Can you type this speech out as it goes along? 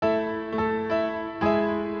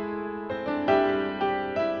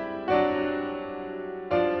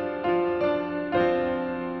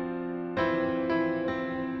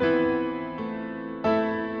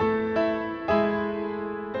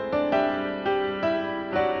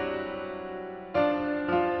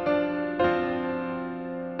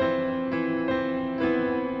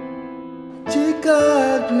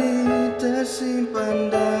Agni tersimpan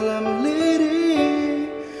dalam lirik,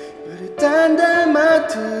 beri tanda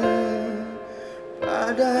mati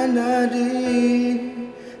pada nadi,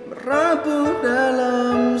 merapuh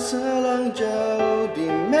dalam selang jauh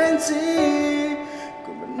dimensi. Ku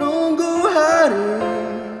menunggu hari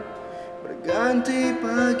berganti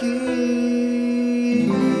pagi.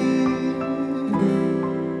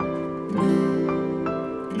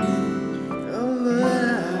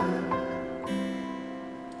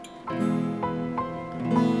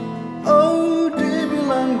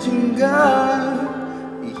 Jingga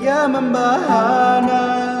ia membahana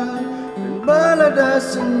dan balada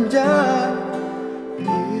senja,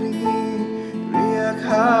 iringi riak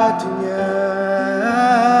hatinya.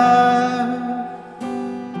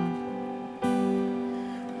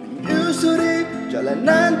 Menyusuri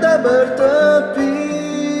jalanan tak bertepi,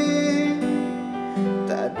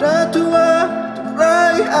 tak ada tua untuk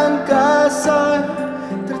raih angkasa,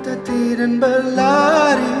 tertatih dan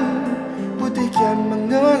berlari, putih kian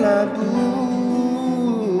mengelabu.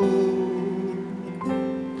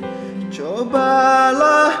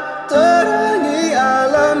 Cobalah terangi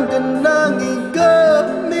alam, genangi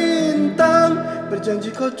gemintang, berjanji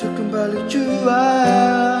kau untuk kembali jua,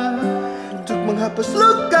 untuk menghapus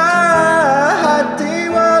luka hati.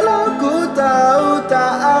 Walau ku tahu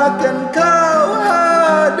tak akan kau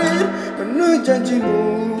hadir, penuhi janjimu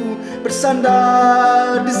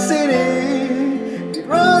bersandar di sini, di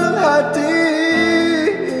relung hati.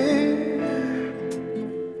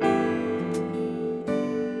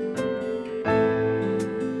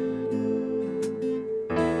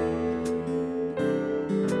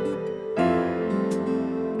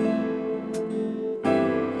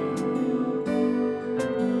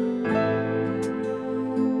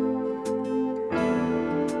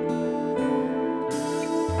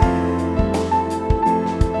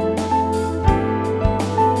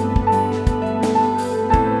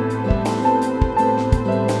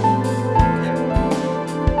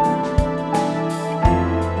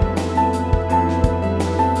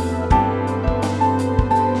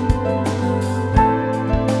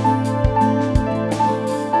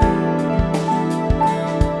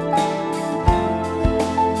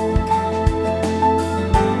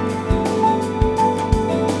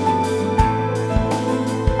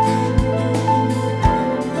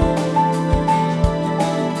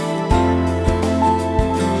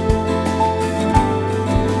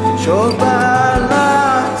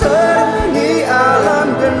 Cobalah terangi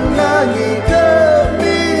alam, genangi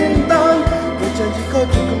gemintang, berjanji kau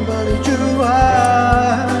untuk kembali jua,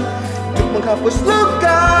 untuk menghapus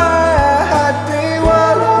luka hati.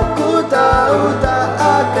 Walau ku tahu tak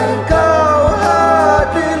akan kau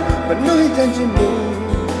hadir, penuhi janjimu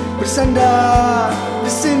bersandar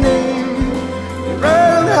di sini, di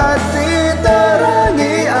relung hati.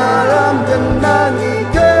 Terangi alam, genangi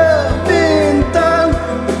gemintang,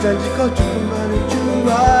 berjanji kau untuk kembali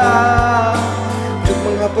jua, untuk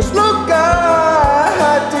menghapus luka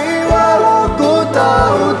hati. Walau ku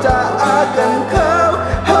tahu tak akan kau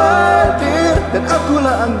hadir, dan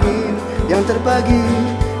akulah angin yang terbagi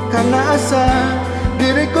karena asa.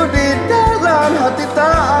 Diriku di dalam hati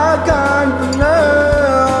tak akan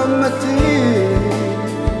pernah mati.